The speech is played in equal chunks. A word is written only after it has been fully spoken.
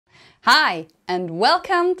Hi, and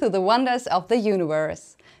welcome to the Wonders of the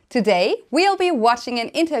Universe. Today, we'll be watching an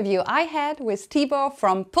interview I had with Tibor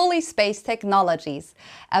from Puli Space Technologies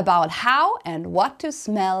about how and what to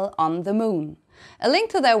smell on the moon. A link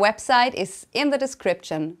to their website is in the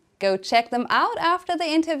description. Go check them out after the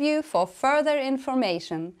interview for further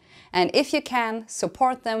information. And if you can,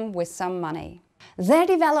 support them with some money. Their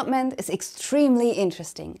development is extremely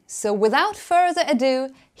interesting. So without further ado,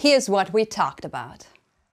 here's what we talked about.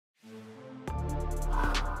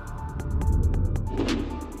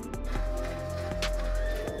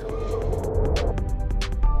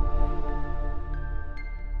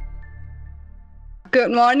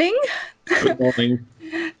 Good morning. Good morning.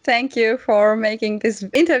 Thank you for making this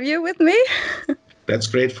interview with me. That's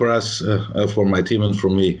great for us, for my team and for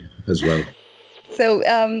me as well. So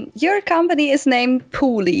your company is named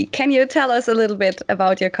Puli. Can you tell us a little bit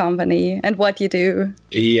about your company and what you do?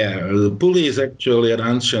 Yeah, Puli is actually an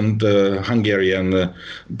ancient Hungarian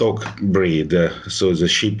dog breed. So it's a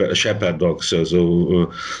shepherd dog.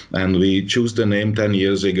 And we chose the name 10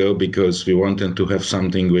 years ago because we wanted to have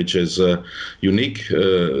something which is unique,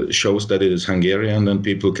 shows that it is Hungarian, and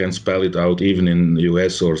people can spell it out even in the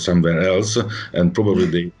US or somewhere else, and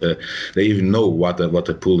probably they even know what a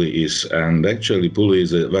Puli is. And actually, Puli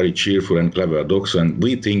is a very cheerful and clever dog, and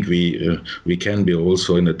we think we can be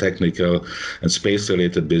also in the technical and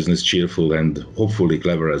space-related business cheerful and hopefully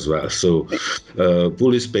clever as well. So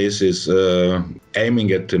Puli Space is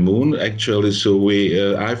aiming at the moon, actually. So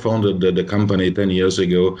I founded the company 10 years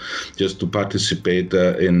ago just to participate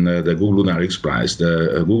in the Google Lunar X Prize.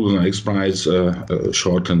 The Google Lunar X Prize,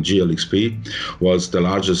 shortened GLXP, was the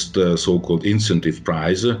largest so-called incentive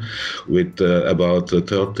prize with about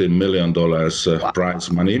 $30 million prize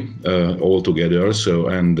money altogether. So,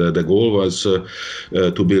 and the goal was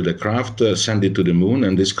to build a craft, send it to the moon,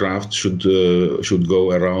 and this craft should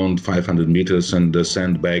go around 500 meters and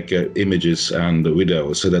send back images and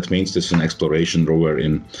videos. So that means this is an exploration rover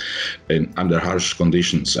in under harsh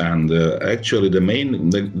conditions. And actually,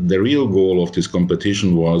 the real goal of this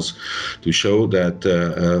competition was to show that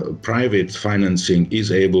private financing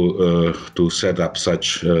is able to set up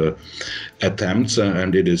such attempts,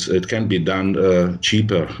 and it can be done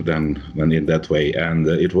cheaper than in that way. And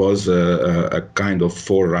it was a kind of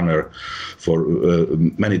forerunner for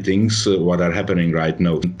many things what are happening right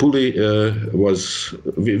now. Puli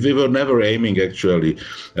we were never aiming actually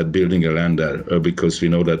at building a lander because we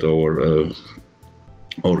know that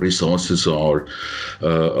our resources or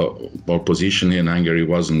our position in Hungary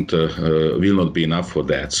will not be enough for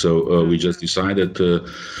that. So we just decided to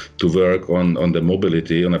work on the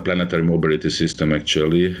mobility, on a planetary mobility system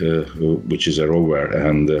actually, which is a rover.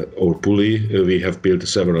 And our Puli, we have built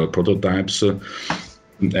several prototypes.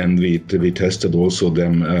 And we tested also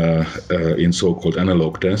them in so-called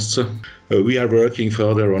analog tests. We are working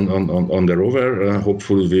further on the rover.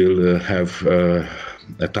 Hopefully we'll have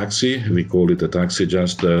a taxi. We call it a taxi,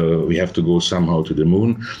 just we have to go somehow to the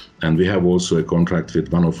moon. And we have also a contract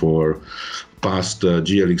with one of our past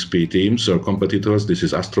GLXP teams or competitors. This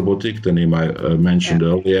is Astrobotic, the name I mentioned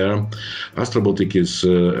earlier. Astrobotic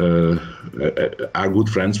are good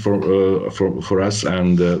friends for us,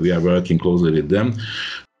 and we are working closely with them.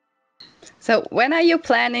 So when are you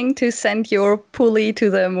planning to send your Puli to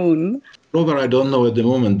the moon? Rover, I don't know at the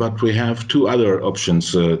moment, but we have two other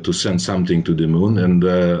options to send something to the moon, and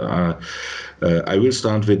I will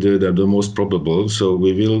start with the most probable. So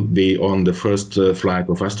we will be on the first flight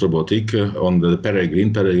of Astrobotic on the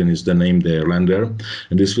Peregrine. Peregrine is the name their lander,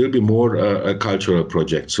 and this will be more a cultural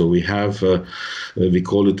project. So we have, we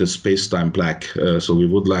call it a space-time plaque. So we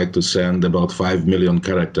would like to send about 5 million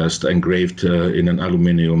characters engraved in an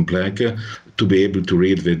aluminium plaque to be able to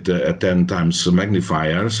read with a 10 times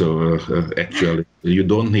magnifier. So actually, you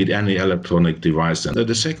don't need any electronic device. And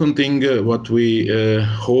the second thing, what we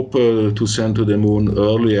hope to send to the moon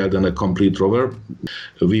earlier than a complete rover,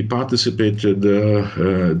 we participated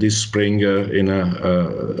this spring in a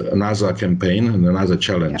NASA campaign, a NASA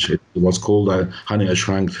challenge. Yeah. It was called Honey, I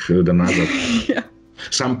Shrunk the NASA. Yeah.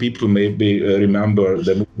 Some people maybe remember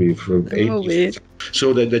the movie from the 80s.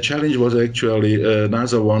 So the challenge was actually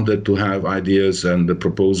NASA wanted to have ideas and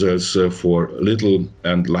proposals for little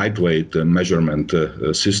and lightweight measurement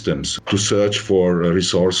systems to search for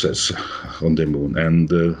resources on the moon. And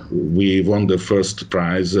we won the first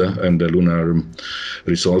prize in the lunar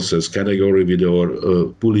resources category with our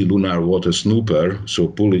Puli Lunar Water Snooper. So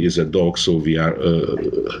Puli is a dog, so we are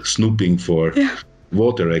snooping for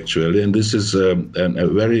water actually, and this is a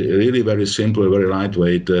really very simple, very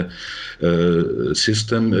lightweight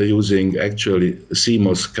system using actually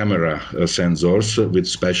CMOS camera sensors with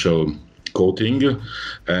special coating,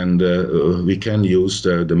 and we can use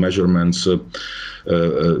the measurements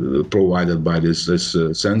provided by this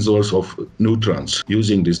sensors of neutrons.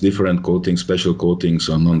 Using these different coatings, special coatings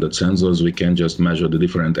on the sensors, we can just measure the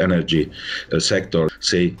different energy sector,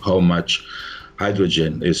 say how much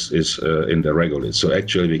hydrogen is in the regolith. So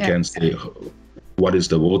actually we can say what is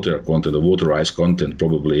the water content, the water ice content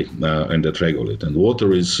probably in that regolith. And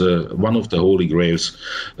water is one of the holy grails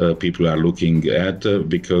people are looking at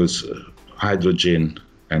because hydrogen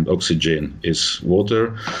and oxygen is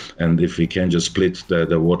water, and if we can just split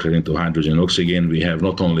the water into hydrogen and oxygen, we have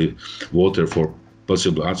not only water for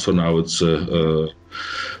possible astronauts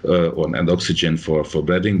and oxygen for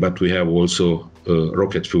breathing, but we have also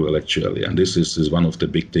rocket fuel actually, and this is one of the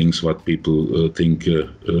big things what people think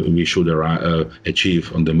we should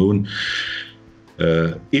achieve on the moon.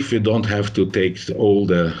 If we don't have to take all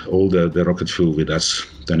the rocket fuel with us,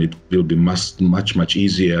 then it will be much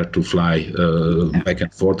easier to fly back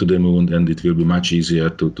and forth to the moon, and it will be much easier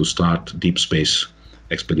to start deep space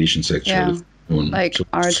expeditions actually. Like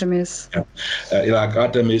Artemis. Like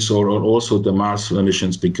Artemis or also the Mars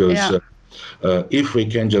missions, because if we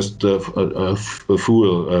can just fuel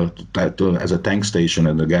as a tank station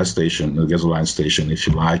and a gas station, a gasoline station, if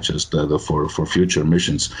you like, just for future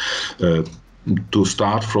missions. To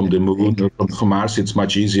start from the moon, from Mars, it's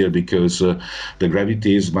much easier because the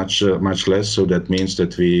gravity is much less. So that means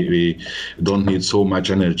that we don't need so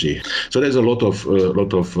much energy. So there's a lot of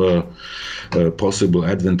possible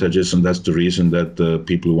advantages, and that's the reason that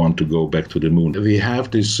people want to go back to the moon. We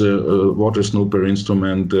have this water snooper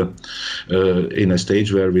instrument in a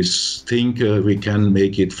stage where we think we can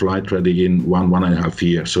make it flight ready in 1.5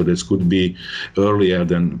 years. So this could be earlier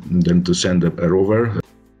than to send a rover.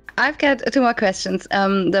 I've got 2 more questions.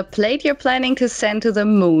 The plate you're planning to send to the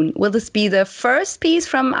moon, will this be the first piece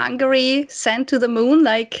from Hungary sent to the moon,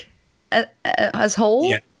 like as whole?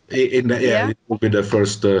 Yeah. It will be the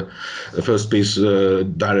first piece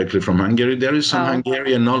directly from Hungary. There is some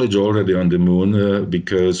Hungarian knowledge already on the moon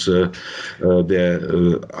because the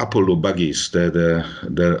Apollo buggies, the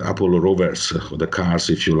Apollo rovers, the cars,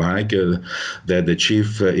 if you like, the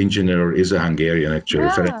chief engineer is a Hungarian actually,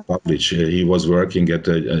 Ferenc Pavlic. He was working at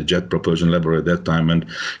a jet propulsion laboratory at that time, and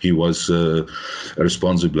he was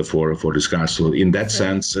responsible for this car. So in that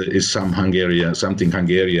sense, is something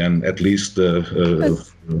Hungarian, at least.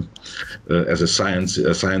 As a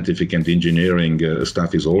scientific and engineering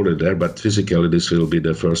stuff is already there, but physically this will be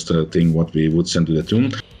the first thing what we would send to the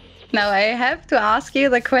moon. Now I have to ask you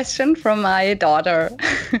the question from my daughter.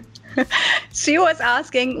 She was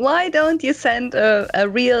asking, why don't you send a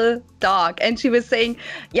real dog? And she was saying,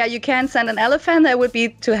 yeah, you can send an elephant, that would be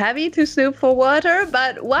too heavy to snoop for water,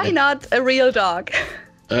 but why not a real dog?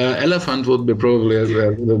 Elephant would be probably a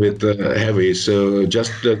little bit heavy. So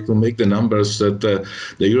just to make the numbers, that the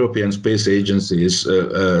European Space Agency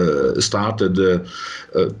started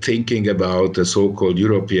thinking about a so-called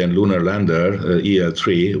European Lunar Lander,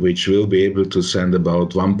 EL3, which will be able to send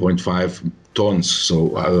about 1.5 tons, so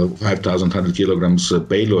 5,100 kilograms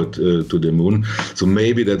payload to the moon. So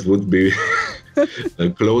maybe that would be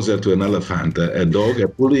closer to an elephant. A dog, a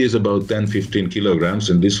Puli, is about 10-15 kilograms,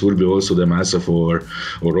 and this will be also the mass of our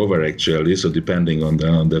rover actually, so depending on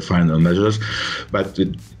the final measures. But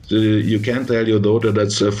you can tell your daughter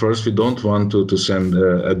that first we don't want to send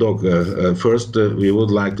a dog. First we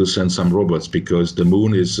would like to send some robots, because the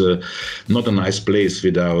moon is not a nice place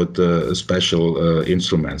without special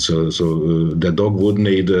instruments. So the dog would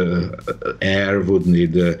need air, would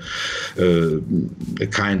need a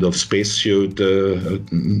kind of spacesuit,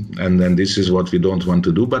 and then this is what we don't want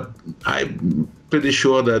to do. But I'm pretty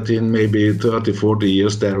sure that in maybe 30-40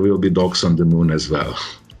 years there will be dogs on the moon as well.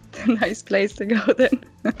 Nice place to go then.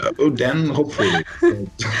 Then hopefully.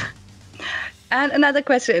 And another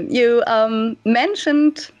question, you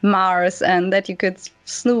mentioned Mars and that you could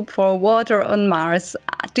snoop for water on Mars.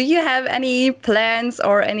 Do you have any plans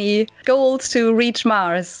or any goals to reach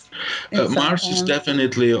Mars? Mars is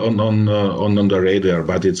definitely on the radar,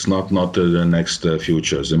 but it's not the next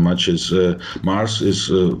future. As much as Mars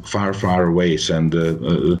is far away, and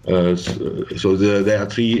so there are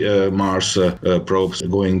 3 Mars probes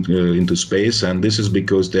going into space, and this is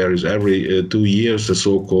because there is every 2 years a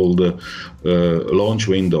so-called launch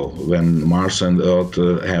window when Mars and Earth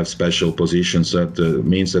have special positions. That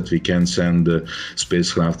means that we can send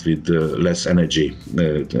spacecraft with less energy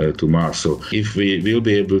to Mars. So if we will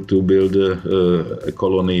be able to build a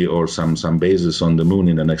colony or some bases on the moon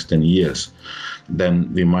in the next 10 years,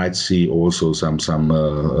 then we might see also some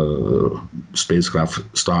spacecraft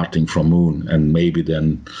starting from moon, and maybe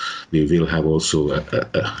then we will have also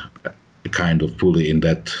kind of pulley in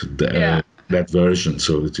that version.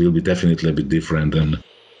 So it will be definitely a bit different.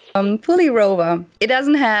 And Puli Rover. It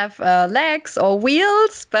doesn't have legs or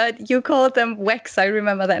wheels, but you called them wegs. I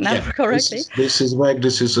remember that now correctly. This is weg.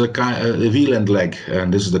 This is a wheel and leg,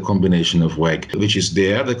 and this is the combination of weg, which is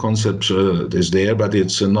there. The concept is there, but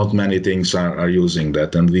it's not many things are using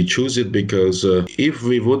that. And we choose it because if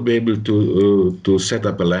we would be able to set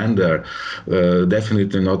up a lander,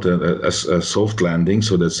 definitely not a soft landing,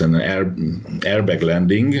 so that's an airbag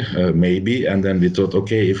landing, maybe. And then we thought,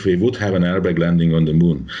 okay, if we would have an airbag landing on the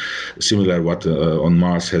moon, similar what on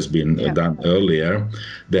Mars has been done earlier,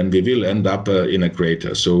 then we will end up in a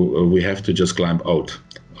crater. So we have to just climb out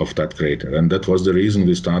of that crater. And that was the reason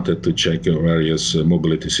we started to check various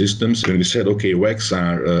mobility systems. And we said, okay, wegs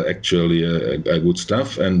are actually a good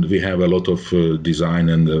stuff. And we have a lot of design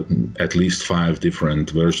and at least 5 different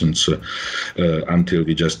versions until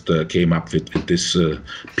we just came up with this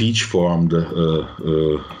peach-formed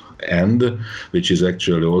end, which is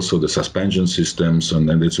actually also the suspension systems,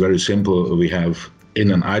 and it's very simple. We have,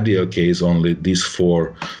 in an ideal case, only these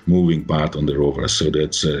 4 moving parts on the rover, so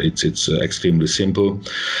that's it's extremely simple,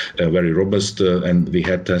 very robust, and we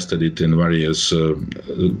had tested it in various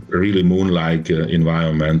really moon-like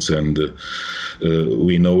environments, and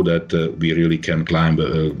we know that we really can climb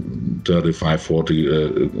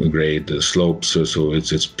 35-40 grade slopes, so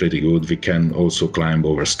it's pretty good. We can also climb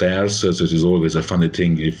over stairs, so it is always a funny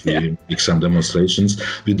thing if we make some demonstrations.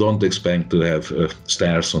 We don't expect to have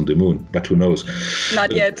stairs on the moon, but who knows?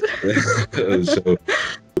 Not yet. So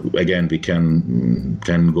again, we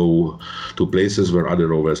can go to places where other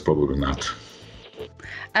rovers probably not.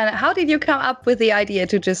 And how did you come up with the idea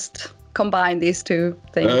to just combine these 2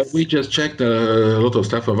 things? We just checked a lot of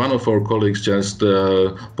stuff. One of our colleagues just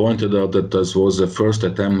pointed out that this was the first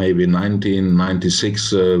attempt, maybe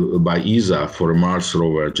 1996, by ESA for a Mars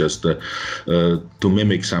rover, just to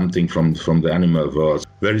mimic something from the animal world.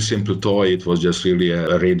 Very simple toy. It was just really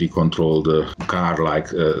a radio-controlled car-like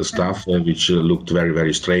stuff, which looked very,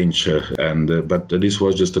 very strange. But this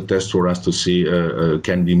was just a test for us to see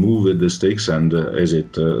can we move with the sticks, and is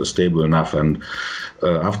it stable enough? And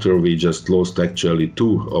after we just lost actually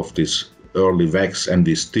 2 of these early wegs, and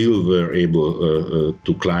we still were able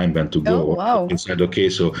to climb and to go. Oh, wow. We said, okay,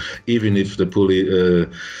 so even if the pulley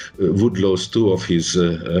would lose 2 of his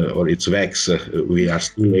or its wegs, we are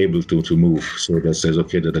still able to move. So that says,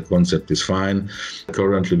 okay, that the concept is fine.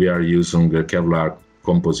 Currently, we are using the Kevlar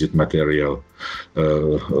composite material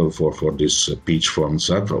for this peach form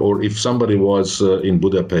stuff. Or if somebody was in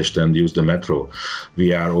Budapest and used the metro,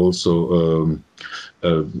 we are also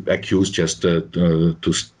accused just to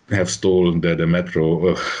have stolen the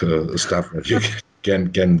metro stuff that you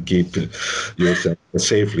can keep yourself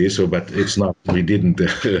safely. So, but it's not. We didn't.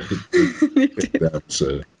 That,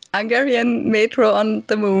 so. Hungarian metro on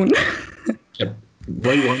the moon. Yep.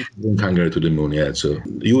 Why want to bring Hungary to the moon? Yeah. So,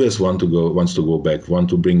 US wants to go back. Want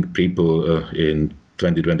to bring people in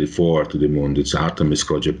 2024 to the moon. It's Artemis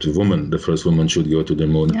project. The first woman should go to the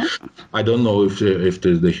moon. Yeah. I don't know if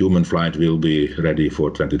the human flight will be ready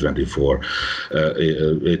for 2024.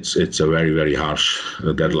 It's a very, very harsh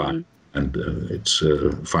deadline. And it's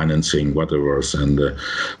financing whatever, and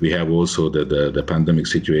we have also the pandemic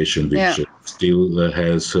situation, which still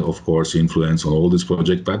has, of course, influence on all this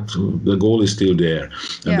project. But the goal is still there,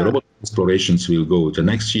 and the robotic explorations will go. The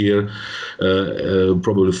next year,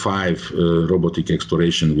 probably 5 robotic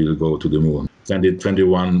exploration will go to the moon.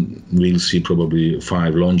 2021, we'll see probably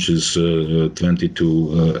 5 launches,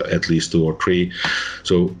 22 at least 2 or 3.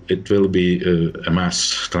 So it will be a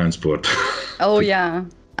mass transport. Oh yeah.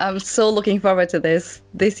 I'm so looking forward to this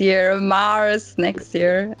year, Mars, next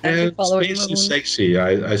year, and space is sexy.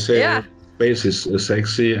 I say space is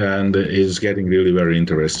sexy and is getting really very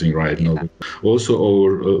interesting right now. Also,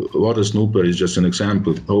 our water snooper is just an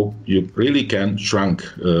example. How you really can shrink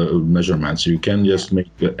measurements. You can just make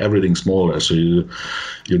everything smaller. So you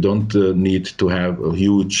don't need to have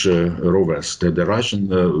huge rovers. The Russian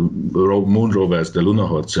moon rovers, the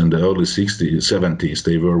Lunohods, in the early 60s, 70s,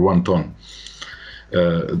 they were 1 ton.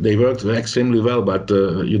 They worked extremely well, but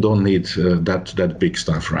you don't need that big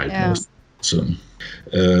stuff right now. So,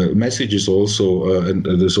 message is also, and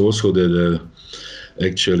there's also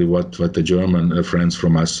actually what the German friends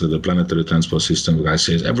from us, the planetary transport system guy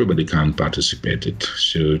says, everybody can participate it.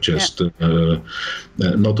 So just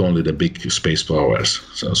not only the big space powers,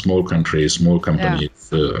 so small countries, small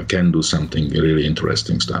companies can do something really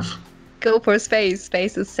interesting stuff. Go for space.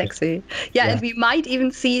 Space is sexy. Yeah, and we might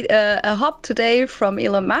even see a hop today from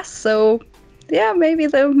Elon Musk. So, maybe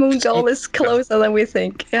the moon goal is closer than we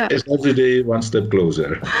think. Yeah, it's every day one step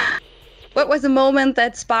closer. What was the moment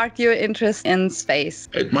that sparked your interest in space?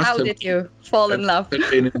 It must How have did you fall in love?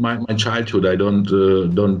 been in my childhood. I don't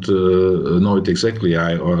know it exactly.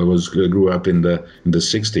 I grew up in the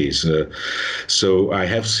 60s, so I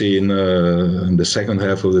have seen in the second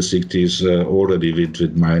half of the 60s already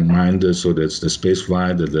with my mind. So that's the space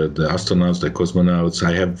flight, the astronauts, the cosmonauts.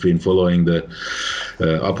 I have been following the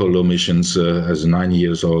Apollo missions as a 9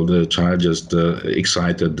 years old child, just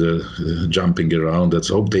excited, jumping around. Let's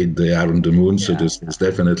hope they are on the moon. So this is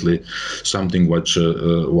definitely something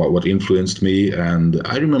what influenced me. And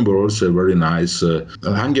I remember also very nice.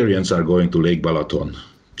 Hungarians are going to Lake Balaton.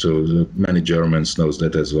 So many Germans knows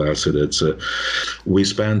that as well. So that's we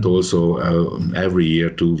spent also every year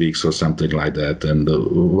 2 weeks or something like that. And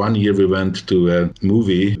one year we went to a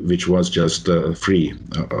movie which was just free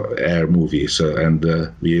air movie. So and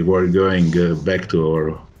we were going back to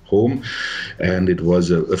our home, and it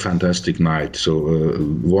was a fantastic night. So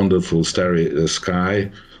wonderful starry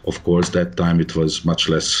sky. Of course, that time it was much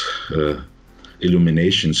less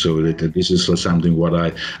illumination, so that this is something what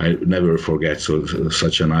I never forget. So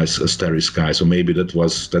such a nice starry sky. So maybe that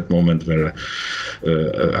was that moment where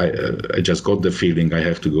I just got the feeling I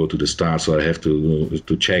have to go to the stars, so I have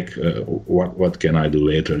to check what can I do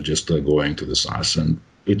later, just going to the stars, and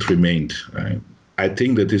it remained. I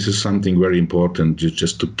think that this is something very important,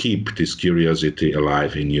 just to keep this curiosity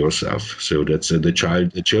alive in yourself. So that's the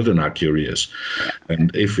children are curious,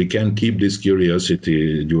 and if we can keep this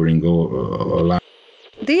curiosity during our life.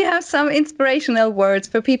 Do you have some inspirational words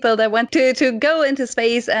for people that want to go into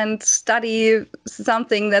space and study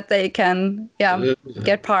something that they can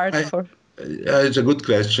get part for? It's a good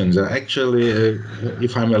question. Actually,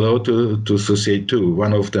 if I'm allowed to say two,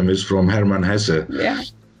 one of them is from Hermann Hesse. Yeah.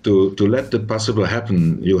 To let the possible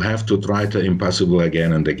happen, you have to try the impossible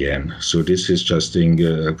again and again. So this is just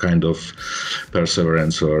a kind of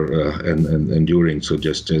perseverance or and enduring. So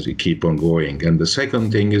just keep on going. And the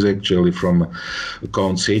second thing is actually from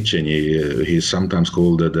Count Széchenyi. He's sometimes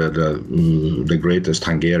called the greatest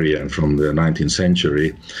Hungarian from the 19th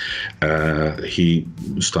century. He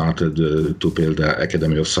started to build the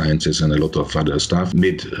Academy of Sciences and a lot of other stuff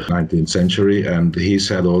mid 19th century. And he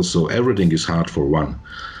said also, everything is hard for one.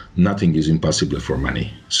 Nothing is impossible for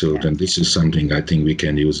many. So then this is something I think we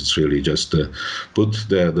can use. It's really just put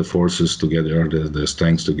the forces together, the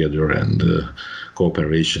strengths together, and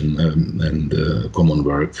cooperation and common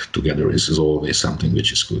work together is always something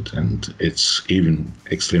which is good. And it's even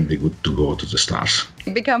extremely good to go to the stars.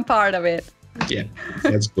 Become part of it. Yeah,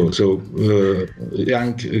 let's go. So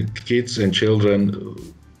young kids and children,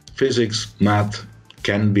 physics, math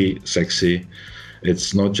can be sexy.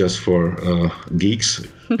 It's not just for geeks.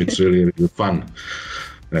 It's really, really fun.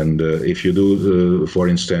 And if you do, for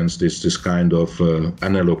instance, this kind of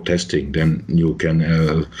analog testing, then you can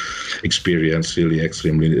experience really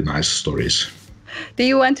extremely nice stories. Do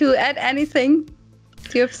you want to add anything?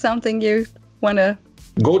 Do you have something you want to?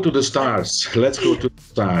 Go to the stars. Let's go to the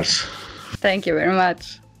stars. Thank you very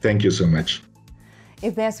much. Thank you so much.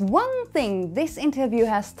 If there's one thing this interview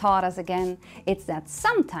has taught us again, it's that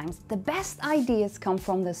sometimes the best ideas come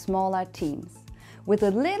from the smaller teams. With a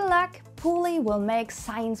little luck, Puli will make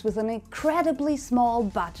science with an incredibly small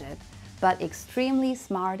budget, but extremely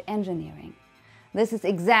smart engineering. This is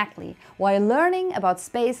exactly why learning about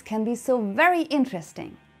space can be so very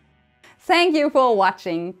interesting. Thank you for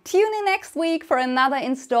watching. Tune in next week for another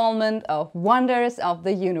installment of Wonders of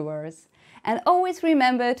the Universe. And always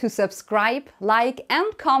remember to subscribe, like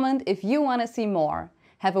and comment if you want to see more.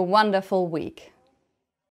 Have a wonderful week.